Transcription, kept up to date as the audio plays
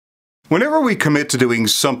Whenever we commit to doing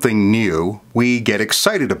something new, we get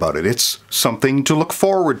excited about it. It's something to look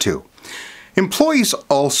forward to. Employees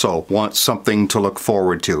also want something to look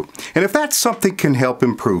forward to. And if that something can help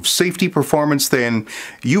improve safety performance, then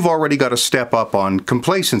you've already got to step up on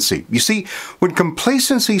complacency. You see, when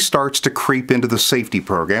complacency starts to creep into the safety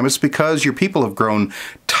program, it's because your people have grown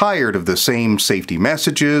tired of the same safety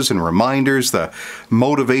messages and reminders. The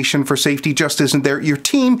motivation for safety just isn't there. Your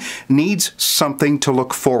team needs something to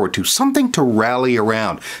look forward to, something to rally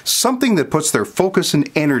around, something that puts their focus and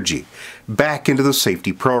energy back into the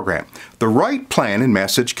safety program. The right plan and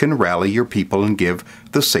message can rally your people and give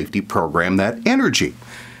the safety program that energy.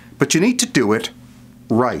 But you need to do it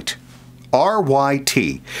right.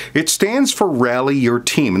 RYT. It stands for Rally Your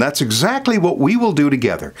Team, and that's exactly what we will do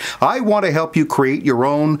together. I want to help you create your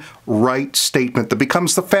own RYT statement that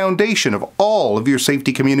becomes the foundation of all of your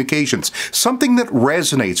safety communications, something that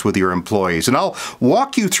resonates with your employees, and I'll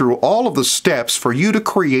walk you through all of the steps for you to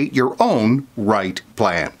create your own RYT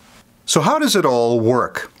plan. So how does it all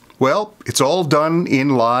work? Well, it's all done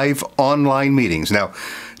in live online meetings. Now,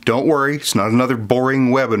 don't worry, it's not another boring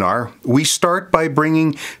webinar. We start by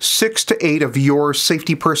bringing 6 to 8 of your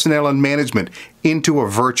safety personnel and management into a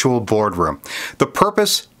virtual boardroom. The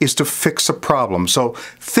purpose is to fix a problem. So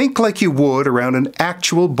think like you would around an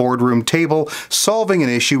actual boardroom table, solving an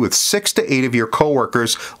issue with 6 to 8 of your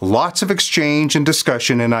coworkers, lots of exchange and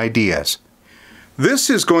discussion and ideas. This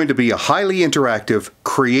is going to be a highly interactive,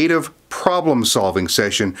 creative, problem-solving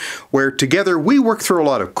session where together we work through a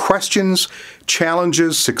lot of questions,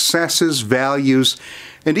 challenges, successes, values,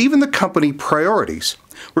 and even the company priorities.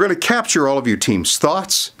 We're going to capture all of your team's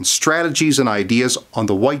thoughts and strategies and ideas on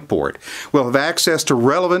the whiteboard. We'll have access to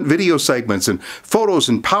relevant video segments and photos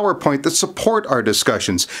and PowerPoint that support our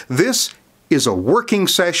discussions. This is a working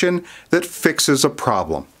session that fixes a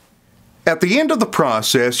problem. At the end of the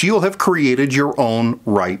process, you'll have created your own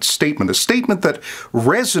RYT statement, a statement that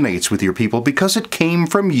resonates with your people because it came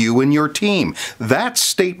from you and your team. That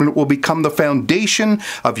statement will become the foundation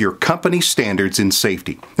of your company standards in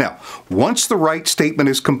safety. Now, once the RYT statement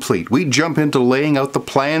is complete, we jump into laying out the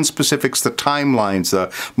plan specifics, the timelines,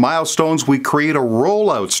 the milestones. We create a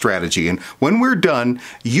rollout strategy, and when we're done,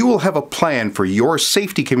 you will have a plan for your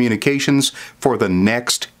safety communications for the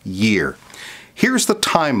next year. Here's the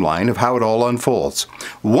timeline of how it all unfolds.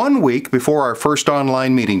 1 week before our first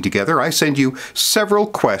online meeting together, I send you several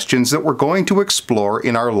questions that we're going to explore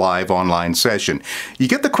in our live online session. You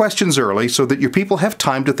get the questions early so that your people have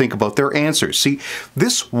time to think about their answers. See,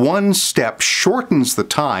 this one step shortens the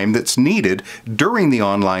time that's needed during the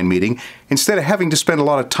online meeting instead of having to spend a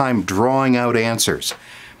lot of time drawing out answers.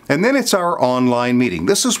 And then it's our online meeting.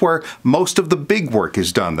 This is where most of the big work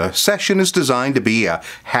is done. The session is designed to be a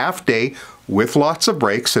half day with lots of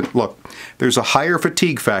breaks. And look, there's a higher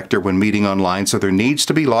fatigue factor when meeting online, so there needs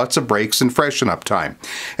to be lots of breaks and freshen up time.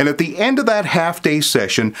 And at the end of that half-day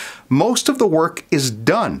session, most of the work is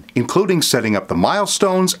done, including setting up the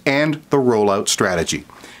milestones and the rollout strategy.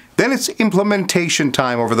 Then it's implementation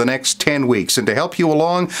time over the next 10 weeks. And to help you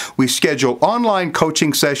along, we schedule online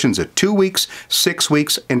coaching sessions at 2 weeks, 6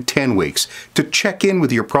 weeks, and 10 weeks to check in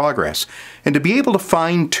with your progress and to be able to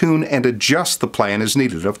fine-tune and adjust the plan as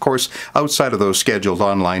needed. Of course, outside of those scheduled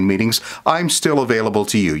online meetings, I'm still available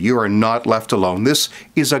to you. You are not left alone. This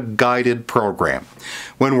is a guided program.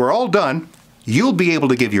 When we're all done, you'll be able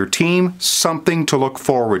to give your team something to look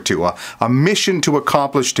forward to, a mission to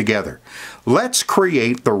accomplish together. Let's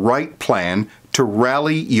create the right plan to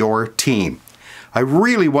rally your team. I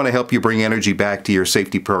really want to help you bring energy back to your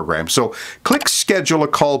safety program, so click schedule a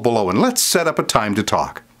call below and let's set up a time to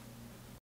talk.